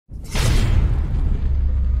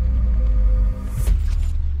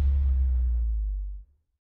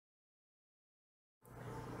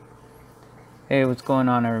Hey, what's going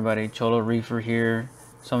on, everybody? Cholo Reefer here.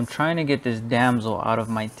 So I'm trying to get this damsel out of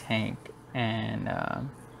my tank, and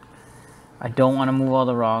I don't want to move all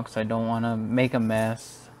the rocks. I don't want to make a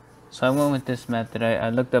mess. So I went with this method. I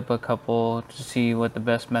looked up a couple to see what the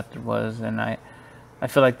best method was, and I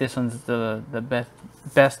feel like this one's the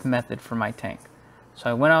best method for my tank. So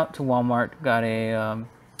I went out to Walmart, got a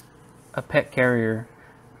pet carrier.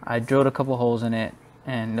 I drilled a couple holes in it,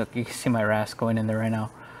 and look, you can see my wrasse going in there right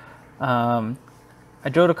now. I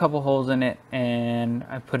drilled a couple holes in it and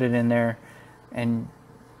I put it in there, and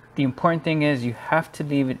the important thing is you have to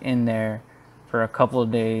leave it in there for a couple of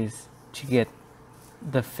days to get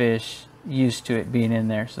the fish used to it being in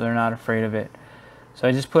there, so they're not afraid of it. So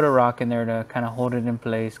I just put a rock in there to kind of hold it in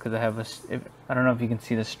place, because I have I don't know if you can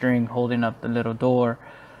see the string holding up the little door,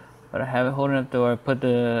 but I have it holding up the door. I put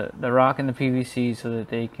the rock in the PVC so that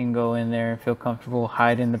they can go in there and feel comfortable,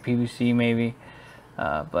 hide in the PVC maybe.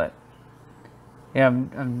 But yeah,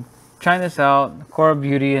 I'm trying this out. Coral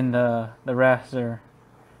Beauty and the wrasse are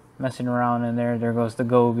messing around in there. There goes the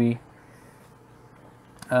goby.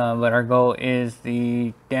 But our goal is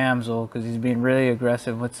the damsel, because he's being really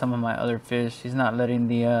aggressive with some of my other fish. He's not letting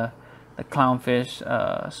the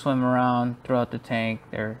clownfish swim around throughout the tank.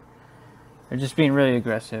 They're just being really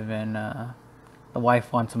aggressive, and the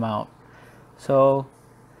wife wants them out. So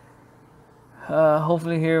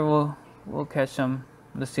hopefully here we'll catch them.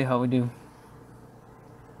 Let's see how we do.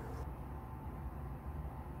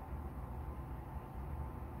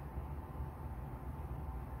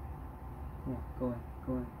 Yeah, going.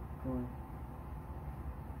 Going. Come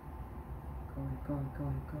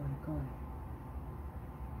on.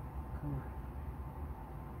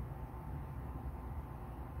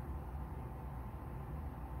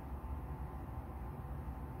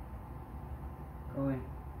 Going.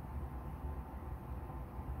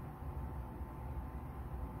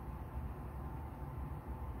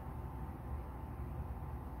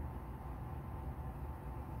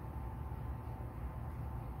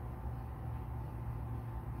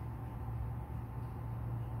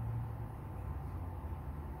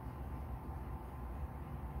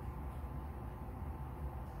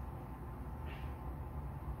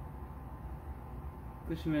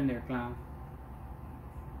 Push him in there, clown.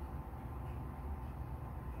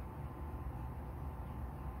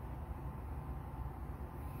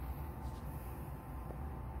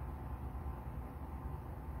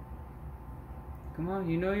 Come on,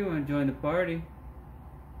 you know you want to join the party.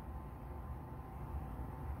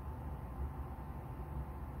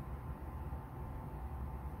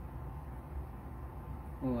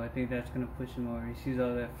 Oh, I think that's gonna push him over. He sees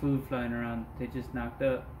all that food flying around they just knocked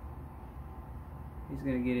up. He's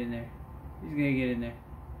gonna get in there. He's gonna get in there.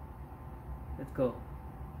 Let's go.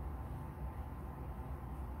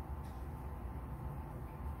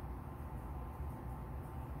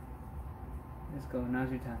 Let's go. Now's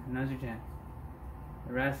your time. Now's your chance.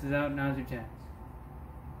 The wrasse is out. Now's your chance.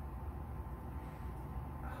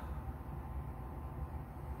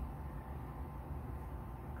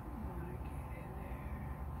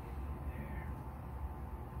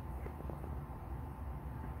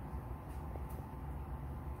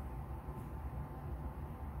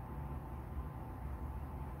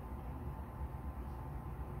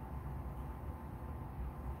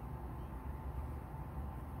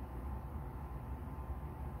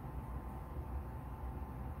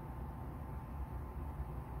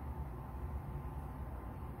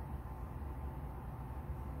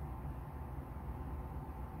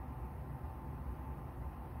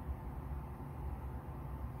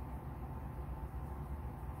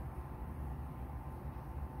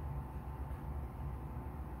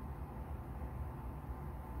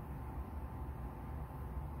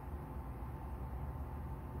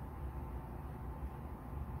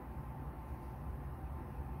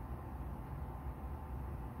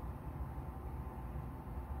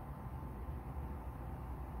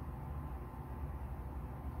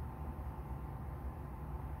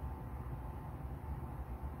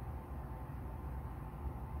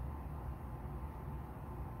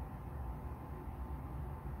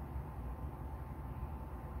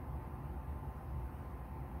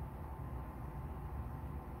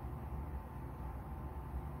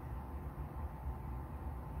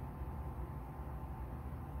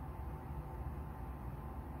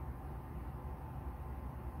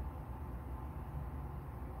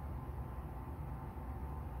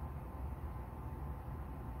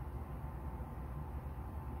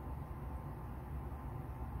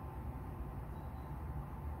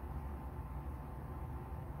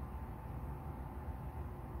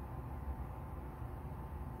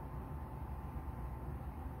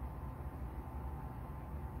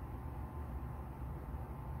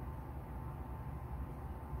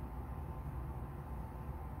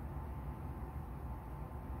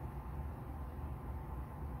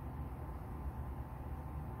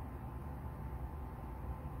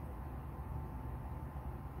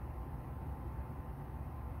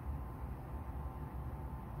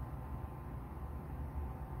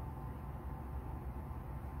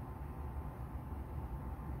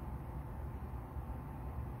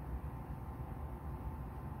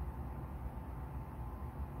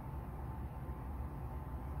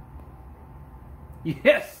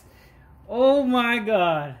 Yes! Oh my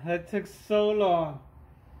god, that took so long.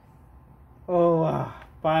 Oh wow,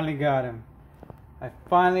 finally got him. I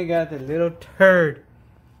finally got the little turd.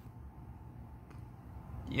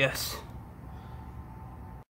 Yes.